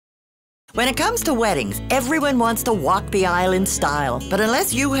When it comes to weddings, everyone wants to walk the aisle in style. But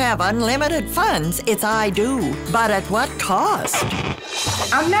unless you have unlimited funds, it's I do. But at what cost?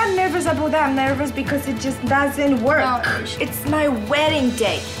 I'm not nervous about that. I'm nervous because it just doesn't work. No. It's my wedding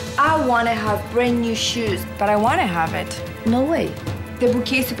day. I want to have brand new shoes, but I want to have it. No way. The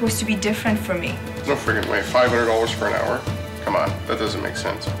bouquet is supposed to be different for me. No friggin' way. $500 for an hour? Come on, that doesn't make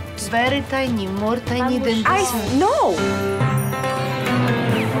sense. It's very tiny, more tiny than this. No!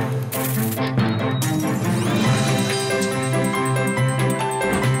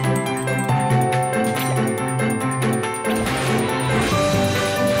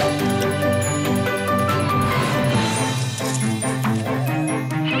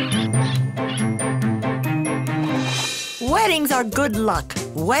 Weddings are good luck.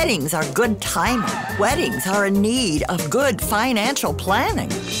 Weddings are good timing. Weddings are in need of good financial planning.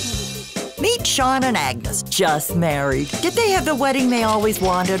 Meet Shaun and Agnes, just married. Did they have the wedding they always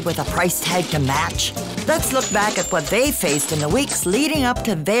wanted with a price tag to match? Let's look back at what they faced in the weeks leading up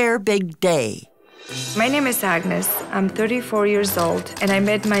to their big day. My name is Agnes. I'm 34 years old, and I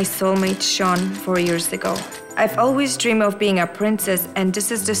met my soulmate, Shaun, 4 years ago. I've always dreamed of being a princess, and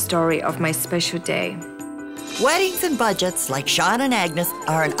this is the story of my special day. Weddings and budgets, like Shaun and Agnes,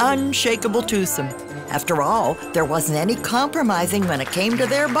 are an unshakable twosome. After all, there wasn't any compromising when it came to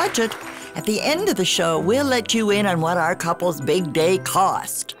their budget. At the end of the show, we'll let you in on what our couple's big day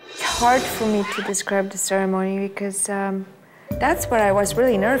cost. It's hard for me to describe the ceremony because that's where I was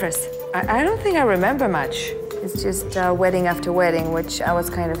really nervous. I don't think I remember much. It's just wedding after wedding, which I was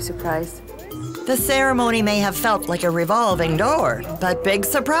kind of surprised. The ceremony may have felt like a revolving door, but big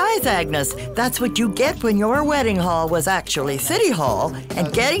surprise, Agnes. That's what you get when your wedding hall was actually City Hall,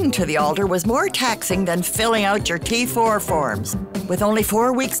 and getting to the altar was more taxing than filling out your T4 forms. With only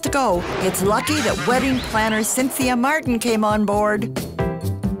 4 weeks to go, it's lucky that wedding planner Cynthia Martin came on board.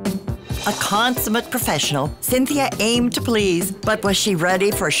 A consummate professional, Cynthia aimed to please, but was she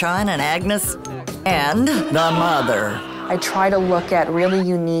ready for Shaun and Agnes? And the mother. I try to look at really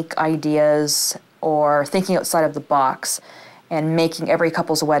unique ideas or thinking outside of the box and making every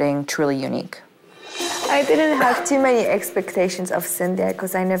couple's wedding truly unique. I didn't have too many expectations of Cynthia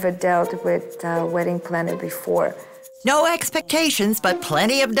because I never dealt with a wedding planner before. No expectations, but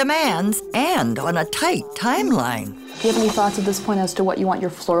plenty of demands, and on a tight timeline. Do you have any thoughts at this point as to what you want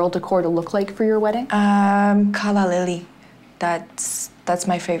your floral decor to look like for your wedding? Calla lily. That's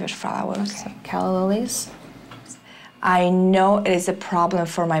my favorite flower. Okay. Calla lilies? I know it is a problem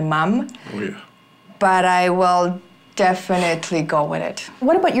for my mom. Oh, yeah. But I will definitely go with it.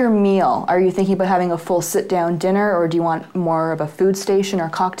 What about your meal? Are you thinking about having a full sit-down dinner, or do you want more of a food station or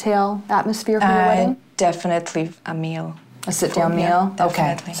cocktail atmosphere for your wedding? Definitely a meal. A sit-down meal? Yeah,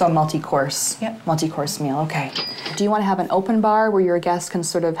 okay, definitely. so a multi-course. Yep. Multi-course meal, okay. Do you want to have an open bar where your guests can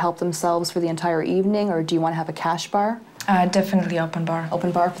sort of help themselves for the entire evening, or do you want to have a cash bar? Definitely open bar.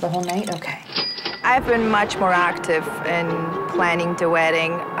 Open bar for the whole night? Okay. I've been much more active in planning the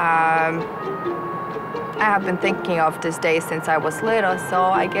wedding. I have been thinking of this day since I was little, so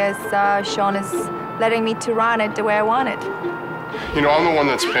I guess Shaun is letting me to run it the way I want it. You know, I'm the one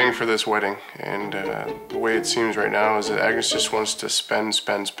that's paying for this wedding, and the way it seems right now is that Agnes just wants to spend.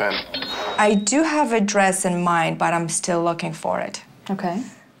 I do have a dress in mind, but I'm still looking for it. Okay.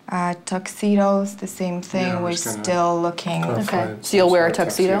 Tuxedos, the same thing. Yeah, we're still looking. Okay. So you'll wear a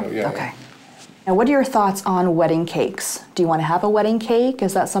tuxedo? Yeah. Okay. Now, what are your thoughts on wedding cakes? Do you want to have a wedding cake?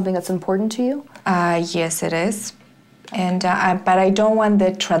 Is that something that's important to you? Yes, it is. And but I don't want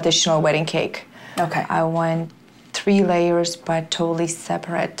the traditional wedding cake. Okay. I want 3 layers, but totally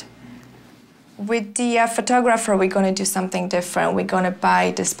separate. With the photographer, we're going to do something different. We're going to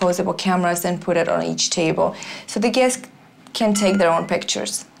buy disposable cameras and put it on each table, so the guests can take their own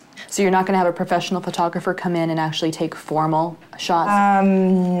pictures. So you're not going to have a professional photographer come in and actually take formal shots?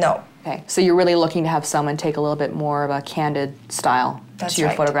 No. Okay, so you're really looking to have someone take a little bit more of a candid style That's to your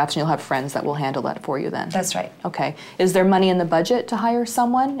right. photographs, and you'll have friends that will handle that for you then? That's right. Okay. Is there money in the budget to hire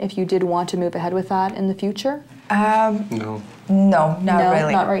someone if you did want to move ahead with that in the future? No. No, not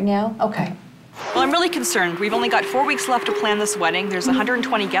really. Not right now? Okay. Well, I'm really concerned. We've only got 4 weeks left to plan this wedding. There's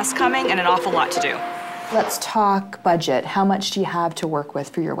 120 guests coming and an awful lot to do. Let's talk budget. How much do you have to work with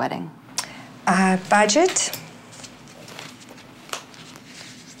for your wedding? Budget?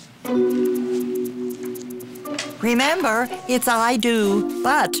 Remember, it's I do,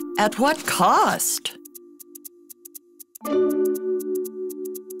 but at what cost?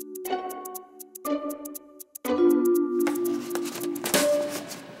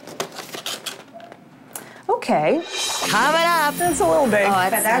 Okay. Coming up. That's a little big. Oh,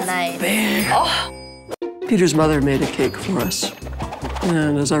 that's nice. Peter's mother made a cake for us.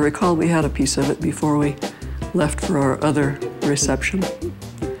 And as I recall, we had a piece of it before we left for our other reception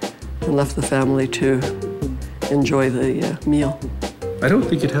and left the family to enjoy the meal. I don't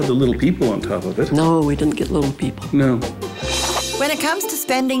think it had the little people on top of it. No, we didn't get little people. No. When it comes to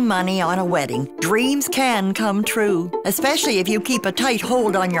spending money on a wedding, dreams can come true, especially if you keep a tight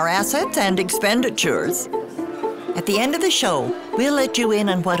hold on your assets and expenditures. At the end of the show, we'll let you in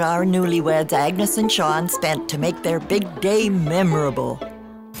on what our newlyweds Agnes and Shaun spent to make their big day memorable.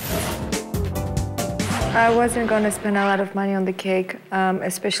 I wasn't going to spend a lot of money on the cake,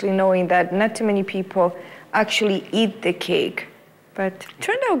 especially knowing that not too many people actually eat the cake. But it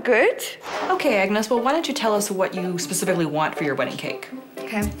turned out good. Okay, Agnes, well, why don't you tell us what you specifically want for your wedding cake?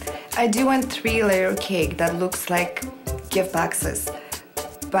 Okay. I do want 3-layer cake that looks like gift boxes,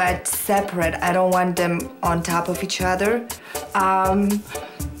 but separate. I don't want them on top of each other.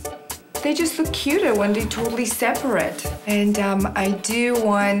 They just look cuter when they're totally separate. And I do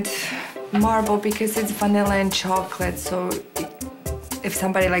want marble because it's vanilla and chocolate, so if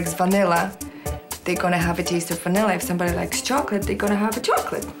somebody likes vanilla, they're gonna have a taste of vanilla. If somebody likes chocolate, they're gonna have a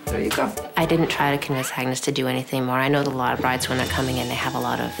chocolate. There you go. I didn't try to convince Agnes to do anything more. I know that a lot of brides, when they're coming in, they have a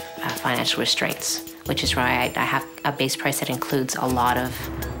lot of financial restraints, which is why I have a base price that includes a lot of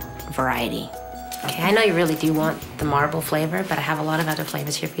variety. Okay, I know you really do want the marble flavor, but I have a lot of other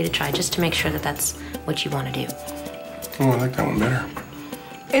flavors here for you to try, just to make sure that that's what you want to do. Oh, I like that one better.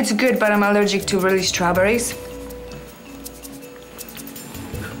 It's good, but I'm allergic to really strawberries.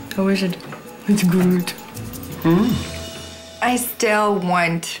 How is it? It's good. I still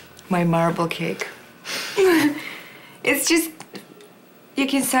want my marble cake. It's just, you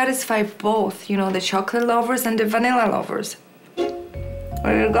can satisfy both, you know, the chocolate lovers and the vanilla lovers.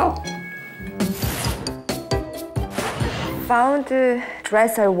 There you go. Found the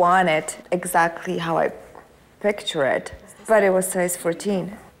dress I wanted exactly how I picture it, but it was size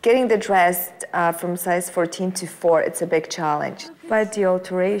 14. Getting the dress from size 14 to 4, it's a big challenge. But the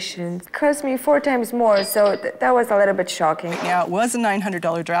alterations cost me 4 times more, so that was a little bit shocking. Yeah, it was a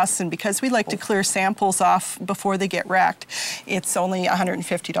 $900 dress, and because we like to clear samples off before they get wrecked, it's only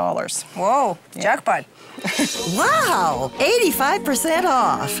 $150. Whoa, yeah. Jackpot. Wow, 85%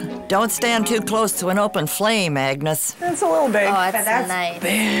 off. Don't stand too close to an open flame, Agnes. That's a little big. Oh, that's nice.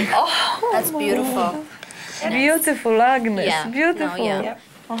 Big. Oh, that's beautiful. Beautiful, Agnes. Yeah. Beautiful. No, yeah. Yep.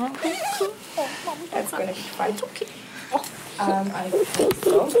 That's gonna be fine. It's okay. I think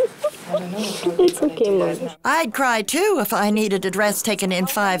so. I don't know if it's okay, Mom. I'd cry too if I needed a dress taken in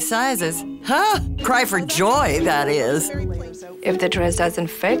 5 sizes. Huh? Cry for joy, that is. If the dress doesn't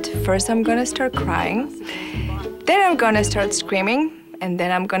fit, first I'm gonna start crying. Then I'm gonna start screaming. And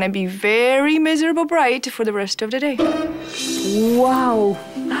then I'm gonna be very miserable bride for the rest of the day. Wow.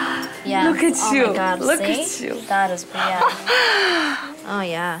 Yeah. Look at you. Oh my God, Look see? at you. That is, yeah. Oh,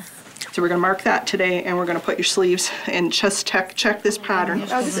 yeah. So we're going to mark that today, and we're going to put your sleeves and just check this pattern.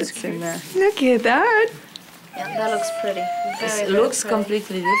 Oh, this is in there. Look at that. Yeah, that looks pretty. It looks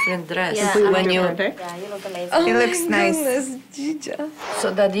completely different dress. Yeah. When you. Yeah, you look amazing. Oh, it looks nice.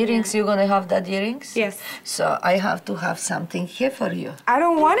 So that earrings, you're gonna have that earrings? Yes. So I have to have something here for you. I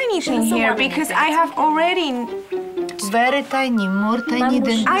don't want anything here because I have already. Very tiny, more tiny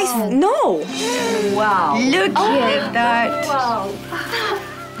than this one. No. Wow. Look at that. Wow.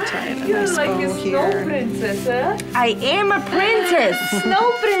 You're like a snow princess, huh? I am a princess.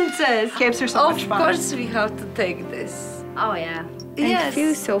 Snow princess. Capes are so much fun. Of course we have to take this. Oh, yeah. I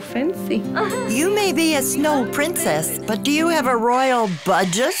feel so fancy. You may be a snow princess, but do you have a royal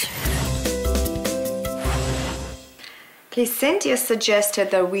budget? Okay, Cynthia suggested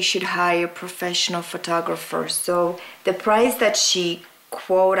that we should hire a professional photographer. So the price that she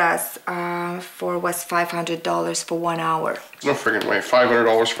quoted us for was $500 for 1 hour. No friggin' way.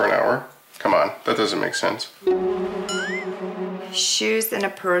 $500 for an hour? Come on, that doesn't make sense. Shoes and a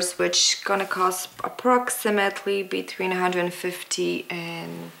purse, which gonna cost approximately between $150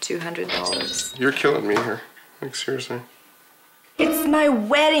 and $200. You're killing me here. Like, seriously. It's my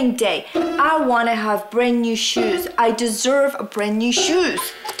wedding day. I want to have brand new shoes. I deserve a brand new shoes.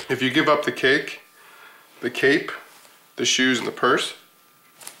 If you give up the cake, the cape, the shoes, and the purse,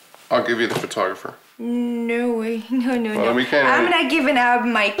 I'll give you the photographer. No way. No, no, Well, no. we can't. I'm not giving up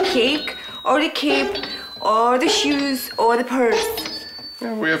my cake or the cape or the shoes or the purse.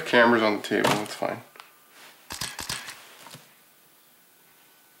 Yeah, we have cameras on the table. That's fine.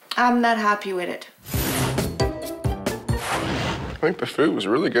 I'm not happy with it. I think the food was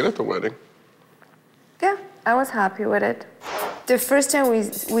really good at the wedding. Yeah, I was happy with it. The first time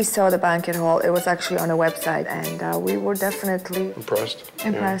we saw the banquet hall, it was actually on a website, and we were definitely Impressed.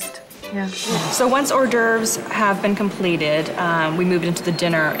 impressed. Yeah. Yeah. So once hors d'oeuvres have been completed, we move into the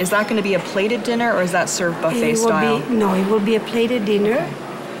dinner. Is that going to be a plated dinner or is that served buffet style? No, it will be a plated dinner.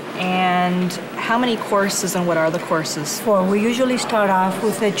 And how many courses and what are the courses? 4. We usually start off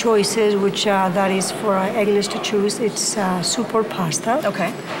with the choices, which that is for Agnes to choose. It's soup or pasta.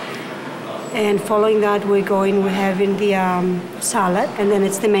 Okay. And following that, we're having the salad, and then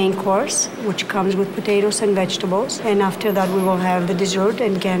it's the main course, which comes with potatoes and vegetables. And after that, we will have the dessert.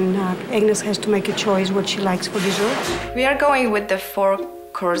 And again, Agnes has to make a choice what she likes for dessert. We are going with the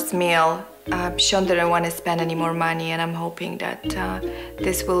 4-course meal. Shaun didn't want to spend any more money, and I'm hoping that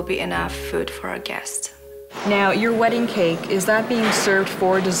this will be enough food for our guests. Now, your wedding cake, is that being served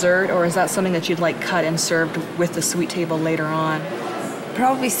for dessert, or is that something that you'd like cut and served with the sweet table later on?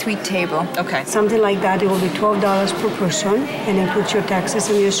 Probably sweet table. Okay. Something like that, it will be $12 per person, and includes your taxes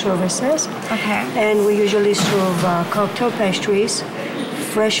and your services. Okay. And we usually serve cocktail pastries,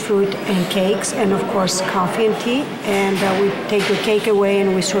 fresh fruit and cakes, and of course coffee and tea. And we take the cake away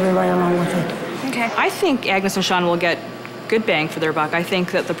and we serve it right along with it. Okay. I think Agnes and Shaun will get good bang for their buck. I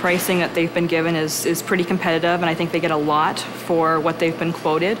think that the pricing that they've been given is pretty competitive, and I think they get a lot for what they've been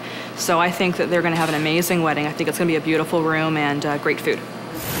quoted. So I think that they're going to have an amazing wedding. I think it's going to be a beautiful room and great food.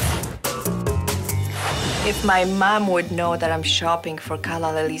 If my mom would know that I'm shopping for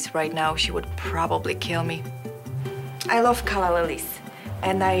calla lilies right now, she would probably kill me. I love calla lilies,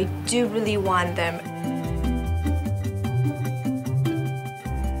 and I do really want them.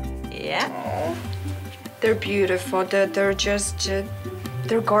 Yeah. They're beautiful. They're just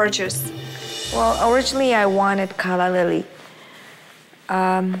they're gorgeous. Well, originally I wanted calla lily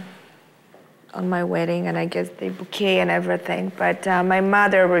on my wedding, and I guess the bouquet and everything, but my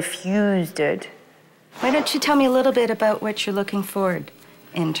mother refused it. Why don't you tell me a little bit about what you're looking for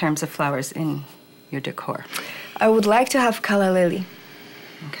in terms of flowers in your decor? I would like to have calla lily.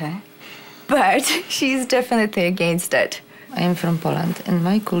 Okay. But she's definitely against it. I am from Poland. In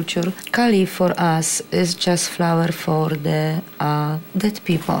my culture, kali for us is just flower for the dead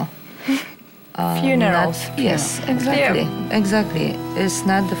people. Funerals. Yes, exactly. Yeah. Exactly. It's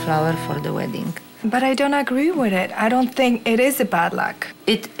not the flower for the wedding. But I don't agree with it. I don't think it is a bad luck.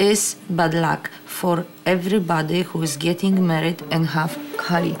 It is bad luck for everybody who is getting married and have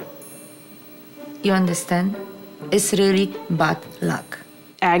kali. You understand? It's really bad luck.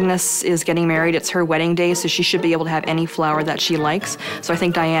 Agnes is getting married. It's her wedding day, so she should be able to have any flower that she likes. So I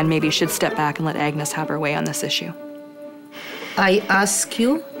think Diane maybe should step back and let Agnes have her way on this issue. I ask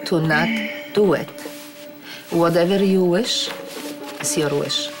you to not do it. Whatever you wish is your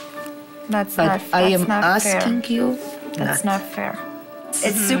wish. That's but not, I am not asking fair. you That's not fair.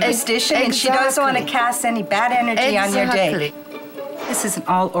 It's superstition, and she doesn't want to cast any bad energy on your day. This is an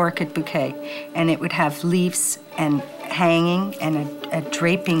all-orchid bouquet, and it would have leaves and hanging and a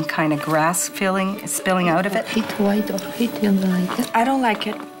draping kind of grass spilling out of it. Hit white or hit you like it? I don't like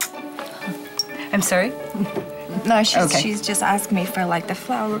it. I'm sorry? No, she's just asked me if I like the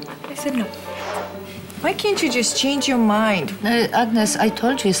flower. I said no. Why can't you just change your mind? Agnes, I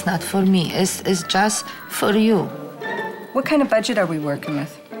told you it's not for me. It's just for you. What kind of budget are we working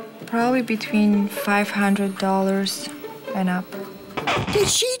with? Probably between $500 and up. Did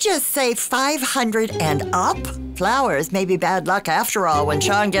she just say 500 and up? Flowers may be bad luck after all when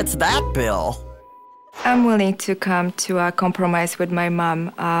Shaun gets that bill. I'm willing to come to a compromise with my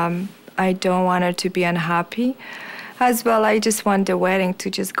mom. I don't want her to be unhappy. As well, I just want the wedding to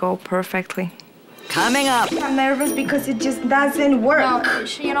just go perfectly. Coming up. I'm nervous because it just doesn't work. No,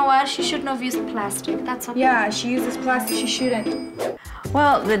 you know what? She shouldn't have used plastic. That's okay. Yeah, she uses plastic. She shouldn't.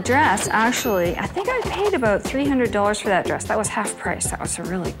 Well, the dress, actually, I think I paid about $300 for that dress. That was half price. That was a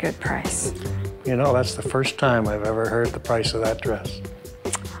really good price. You know, that's the first time I've ever heard the price of that dress.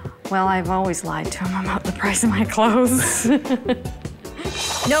 Well, I've always lied to him about the price of my clothes.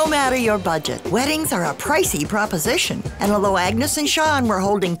 No matter your budget, weddings are a pricey proposition. And although Agnes and Shaun were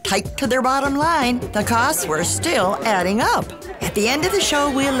holding tight to their bottom line, the costs were still adding up. At the end of the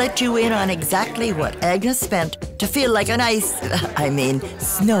show, we'll let you in on exactly what Agnes spent to feel like a nice,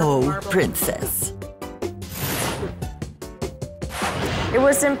 snow princess. It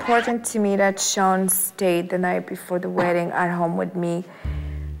was important to me that Shaun stayed the night before the wedding at home with me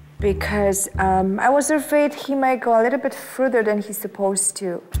because I was afraid he might go a little bit further than he's supposed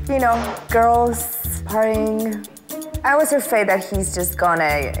to. You know, girls partying. I was afraid that he's just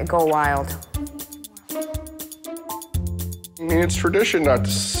gonna go wild. I mean, it's tradition not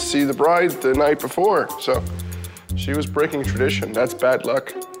to see the bride the night before, so she was breaking tradition. That's bad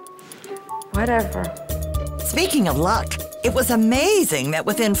luck. Whatever. Speaking of luck, it was amazing that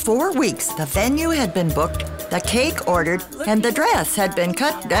within 4 weeks, the venue had been booked the cake ordered, and the dress had been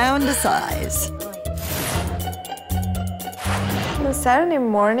cut down to size. Saturday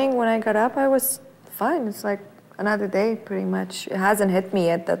morning when I got up, I was fine. It's like another day, pretty much. It hasn't hit me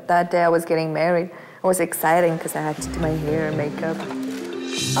yet that day I was getting married. It was exciting because I had to do my hair and makeup.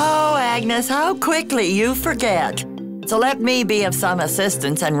 Oh, Agnes, how quickly you forget. So let me be of some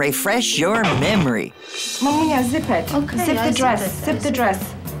assistance and refresh your memory. Mamunia, zip it. Okay, zip the dress. Zip the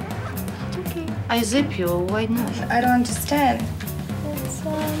dress. Okay. I zip you. Why not? I don't understand.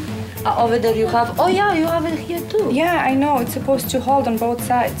 Over there you have. Oh yeah, you have it here too. Yeah, I know. It's supposed to hold on both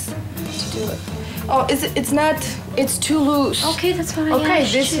sides to do it. Oh, is it? It's not. It's too loose. Okay, that's fine. Okay,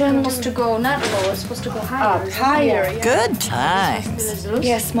 this one It's supposed to go not low. It's supposed to go higher. Higher. Yeah. Good times.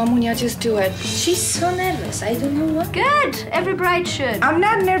 Yes, Mamunia, just do it. She's so nervous. I don't know what. Good. Every bride should. I'm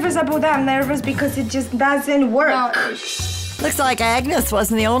not nervous about that. I'm nervous because it just doesn't work. No. Looks like Agnes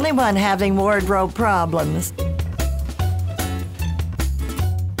wasn't the only one having wardrobe problems.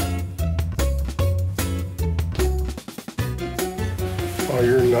 Oh,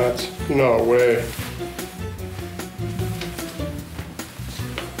 you're nuts. No way.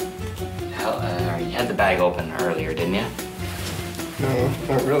 You had the bag open earlier, didn't you? No,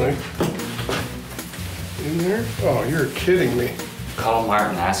 not really. In there? Oh, you're kidding me. Call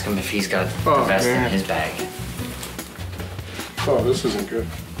Martin, ask him if he's got the vest in his bag. Oh, this isn't good.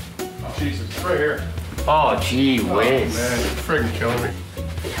 Oh, Jesus, it's right here. Oh, gee whiz. Oh, man, you're friggin' killing me.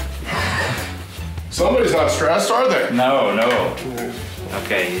 Somebody's not stressed, are they? No, no.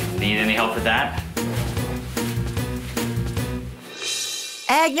 Okay, need any help with that?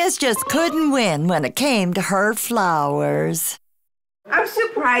 Agnes just couldn't win when it came to her flowers. I'm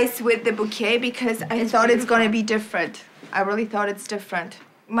surprised with the bouquet because I thought it's going to be different. I really thought it's different.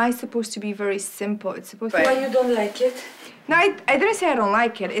 Mine's supposed to be very simple. It's supposed to. Why you don't like it? No, I didn't say I don't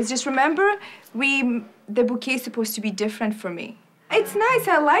like it. It's just remember, the bouquet is supposed to be different for me. It's nice.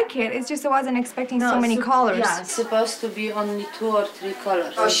 I like it. It's just I wasn't expecting so many colors. Yeah, it's supposed to be only 2 or 3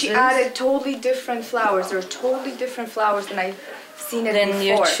 colors. Oh, she added totally different flowers. They're totally different flowers than I've seen it then before.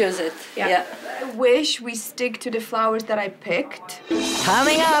 Then you choose it. Yeah. I wish we stick to the flowers that I picked.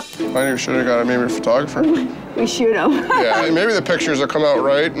 Coming up. I should have got maybe a photographer. We should have. Yeah, maybe the pictures will come out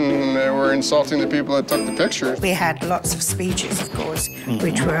right and we're insulting the people that took the pictures. We had lots of speeches, of course,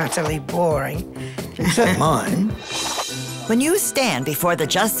 which were utterly boring. Except mine. When you stand before the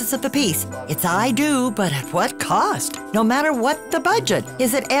justice of the peace, it's I do, but at what cost? No matter what the budget,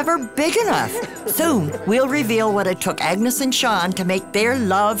 is it ever big enough? Soon, we'll reveal what it took Agnes and Shaun to make their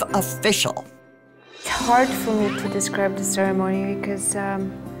love official. It's hard for me to describe the ceremony because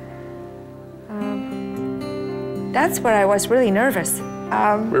that's where I was really nervous.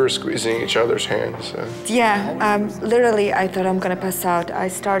 We were squeezing each other's hands. So. Yeah, literally, I thought I'm gonna pass out. I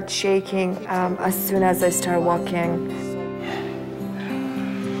start shaking as soon as I start walking.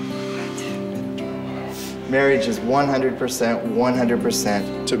 Marriage is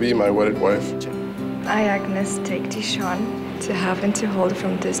 100%. To be my wedded wife. I, Agnes, take to Shaun to have and to hold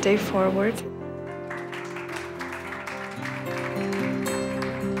from this day forward.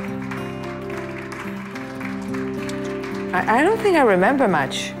 I don't think I remember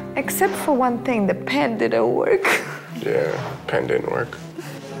much, except for one thing, the pen didn't work. Yeah, pen didn't work.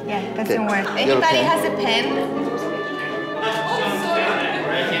 Yeah, that didn't work. Anybody has a pen?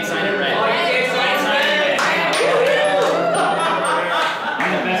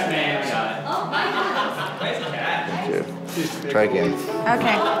 Try again.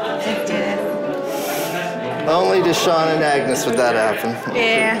 Okay, let's do this. Only to Shaun and Agnes would that happen.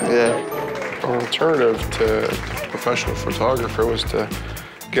 Yeah. Yeah. An alternative to a professional photographer was to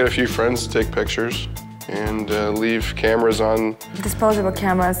get a few friends to take pictures and leave cameras on disposable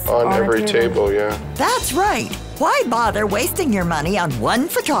cameras on every table. Yeah. That's right. Why bother wasting your money on one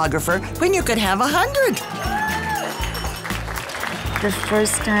photographer when you could have 100? The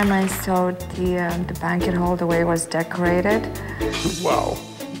first time I saw the banquet hall, the way it was decorated. Wow.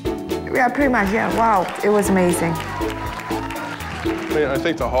 Yeah, pretty much, yeah, wow. It was amazing. I mean, I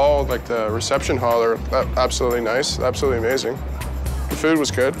think the hall, like the reception hall, are absolutely nice, absolutely amazing. The food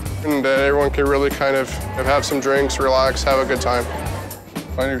was good, and everyone could really kind of have some drinks, relax, have a good time.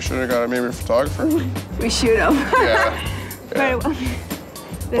 I knew we should have got maybe a photographer. We should have. Yeah.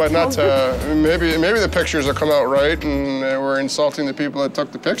 But not maybe the pictures will come out right, and we're insulting the people that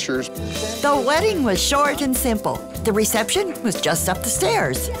took the pictures. The wedding was short and simple. The reception was just up the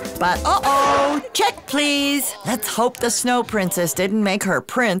stairs. But uh-oh, check please. Let's hope the Snow Princess didn't make her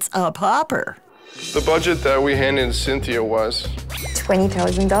prince a pauper. The budget that we handed Cynthia was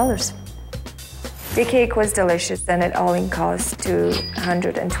 $20,000. The cake was delicious, and it all in cost to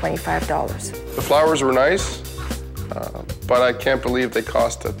 $125. The flowers were nice, but I can't believe they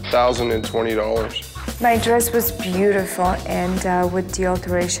cost $1,020. My dress was beautiful, and with the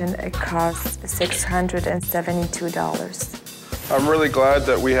alteration, it cost $672. I'm really glad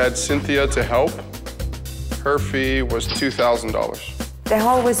that we had Cynthia to help. Her fee was $2,000. The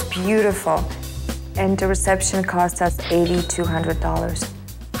hall was beautiful, and the reception cost us $8,200.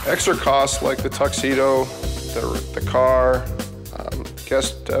 Extra costs like the tuxedo, the car,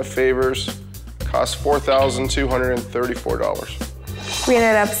 guest favors, cost $4,234. We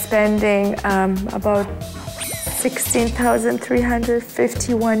ended up spending about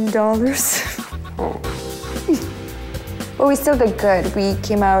 $16,351. But we still did good. We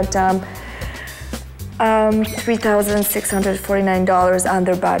came out $3,649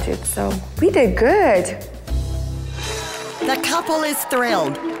 under budget, so we did good. The couple is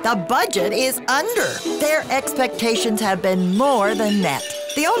thrilled. The budget is under. Their expectations have been more than met.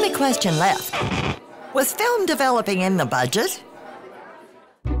 The only question left, was film developing in the budget?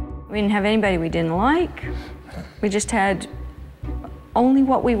 We didn't have anybody we didn't like. We just had only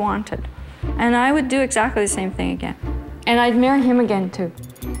what we wanted. And I would do exactly the same thing again. And I'd marry him again, too.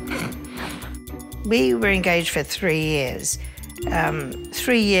 We were engaged for 3 years.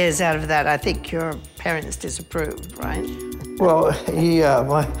 3 years out of that, I think your parents disapproved, right? Well, yeah,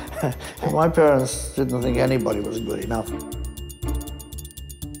 my parents didn't think anybody was good enough.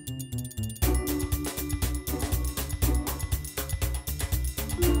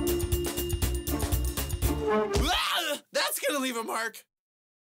 That's gonna leave a mark.